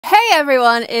Hey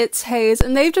everyone, it's Hayes,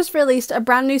 and they've just released a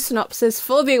brand new synopsis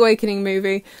for the Awakening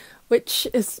movie, which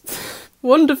is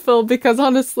wonderful because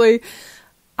honestly,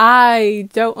 I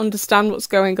don't understand what's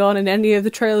going on in any of the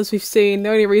trailers we've seen.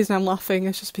 The only reason I'm laughing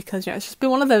is just because, it's just been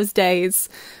one of those days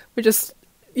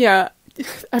where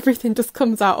everything just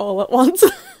comes out all at once.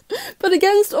 But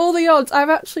against all the odds, I've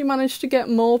actually managed to get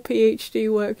more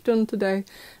PhD work done today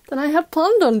than I had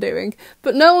planned on doing.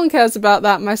 But no one cares about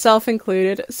that, myself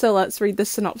included, so let's read the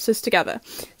synopsis together.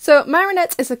 So,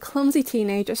 Marinette is a clumsy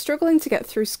teenager struggling to get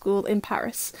through school in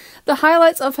Paris. The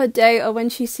highlights of her day are when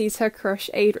she sees her crush,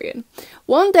 Adrien.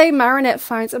 One day, Marinette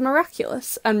finds a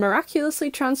Miraculous, and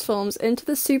miraculously transforms into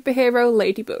the superhero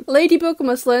Ladybug. Ladybug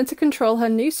must learn to control her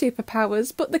new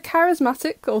superpowers, but the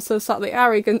charismatic, also slightly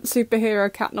arrogant,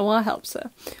 superhero Cat Noir helps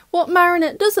her. What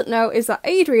Marinette doesn't know is that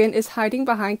Adrien is hiding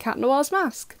behind Cat Noir's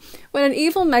mask. When an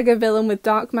evil mega-villain with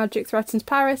dark magic threatens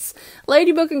Paris,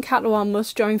 Ladybug and Cat Noir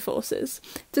must join forces.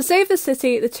 To save the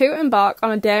city, the two embark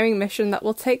on a daring mission that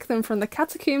will take them from the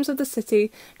catacombs of the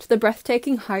city to the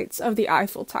breathtaking heights of the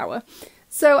Eiffel Tower.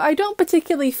 So I don't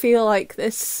particularly feel like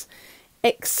this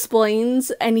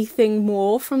explains anything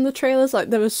more from the trailers. Like,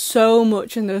 there was so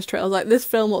much in those trailers. Like, this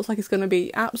film looks like it's going to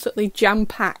be absolutely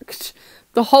jam-packed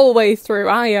the whole way through.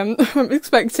 I'm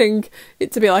expecting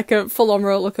it to be like a full-on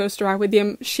roller coaster ride with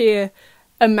the sheer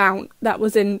amount that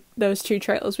was in those two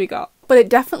trailers we got. But it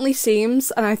definitely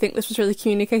seems, and I think this was really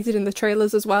communicated in the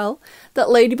trailers as well, that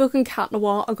Ladybug and Cat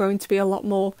Noir are going to be a lot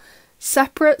more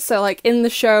separate. So like in the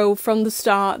show from the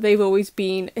start, they've always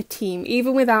been a team,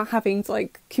 even without having to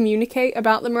like communicate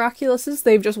about the Miraculouses.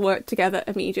 They've just worked together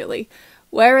immediately.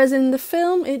 Whereas in the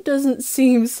film, it doesn't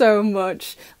seem so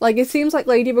much. Like, it seems like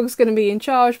Ladybug's going to be in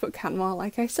charge, but Cat Noir,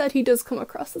 like I said, he does come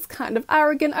across as kind of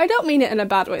arrogant. I don't mean it in a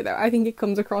bad way, though. I think it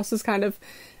comes across as kind of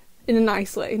in a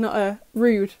nice way, not a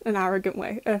rude and arrogant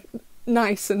way. A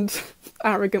nice and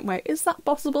arrogant way. Is that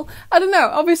possible? I don't know.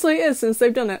 Obviously it is, since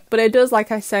they've done it. But it does,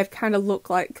 like I said, kind of look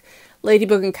like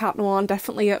Ladybug and Cat Noir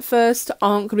definitely at first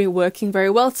aren't going to be working very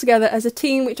well together as a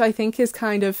team, which I think is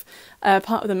kind of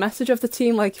part of the message of the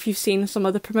team. Like, if you've seen some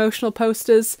of the promotional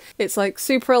posters, it's like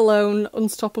super alone,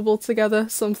 unstoppable together,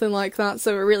 something like that.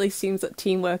 So it really seems that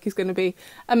teamwork is going to be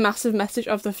a massive message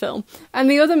of the film. And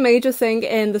the other major thing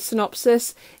in the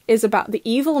synopsis is about the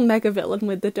evil mega villain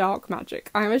with the dark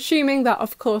magic. I'm assuming that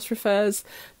of course refers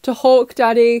to Hawk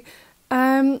Daddy.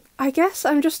 I guess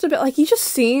I'm just a bit like, he just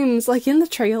seems like in the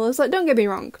trailers, like, don't get me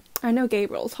wrong, I know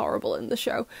Gabriel's horrible in the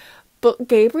show, but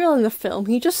Gabriel in the film,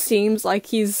 he just seems like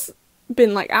he's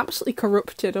been like absolutely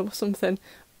corrupted or something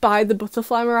by the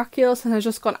Butterfly Miraculous and has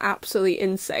just gone absolutely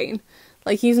insane.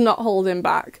 Like, he's not holding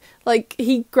back. Like,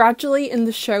 he gradually in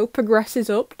the show progresses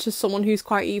up to someone who's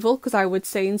quite evil, because I would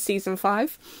say in season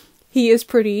 5 he is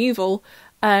pretty evil.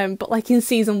 But like in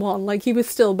season 1, like, he was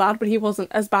still bad, but he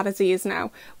wasn't as bad as he is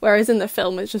now. Whereas in the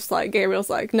film, it's just like,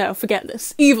 Gabriel's like, no, forget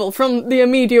this. Evil from the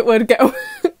immediate word go.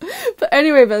 But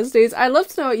anyway, besties, I'd love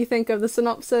to know what you think of the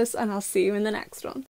synopsis, and I'll see you in the next one.